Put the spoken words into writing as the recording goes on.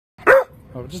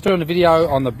I'm just doing a video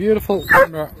on the beautiful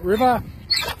Wimmera River.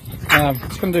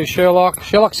 Just going to do Sherlock.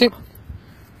 Sherlock, sit.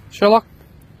 Sherlock,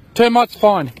 termites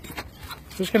fine.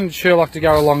 Just going to Sherlock to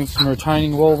go along some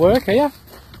retaining wall work here.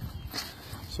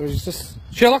 So he's just,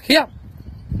 Sherlock, here.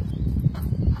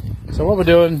 So what we're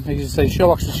doing, as you can see,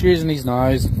 Sherlock's just using his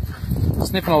nose,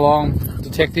 sniffing along,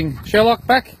 detecting. Sherlock,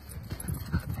 back.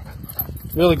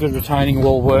 Really good retaining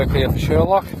wall work here for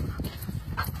Sherlock.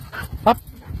 Up.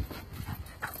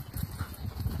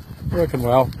 Working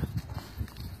well.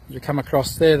 As you come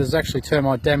across there's actually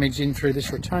termite damage in through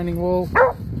this retaining wall.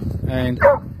 And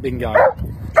bingo.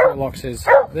 Sherlock says,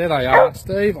 there they are,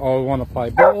 Steve, I want to play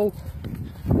ball.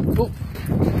 Oh.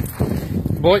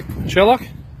 Boy, Sherlock.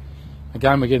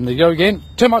 Again, we're getting to go again.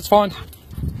 Termites fine.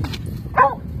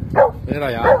 There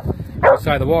they are. We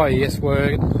say the YES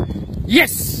word.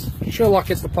 Yes! Sherlock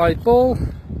gets to play ball.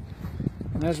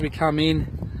 And as we come in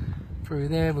through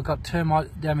there, we've got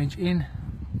termite damage in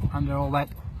under all that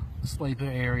sleeper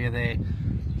area there.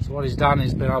 So what he's done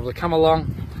is been able to come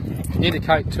along,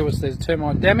 indicate to us there's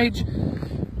termite damage.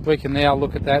 We can now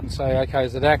look at that and say, okay,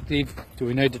 is it active? Do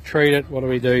we need to treat it? What do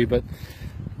we do? But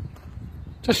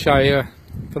just show you,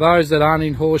 for those that aren't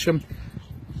in Horsham,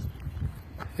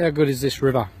 how good is this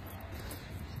river?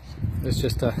 It's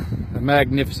just a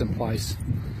magnificent place.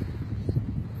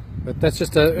 But that's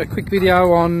just a quick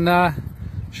video on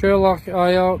Sherlock,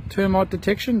 our termite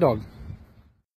detection dog.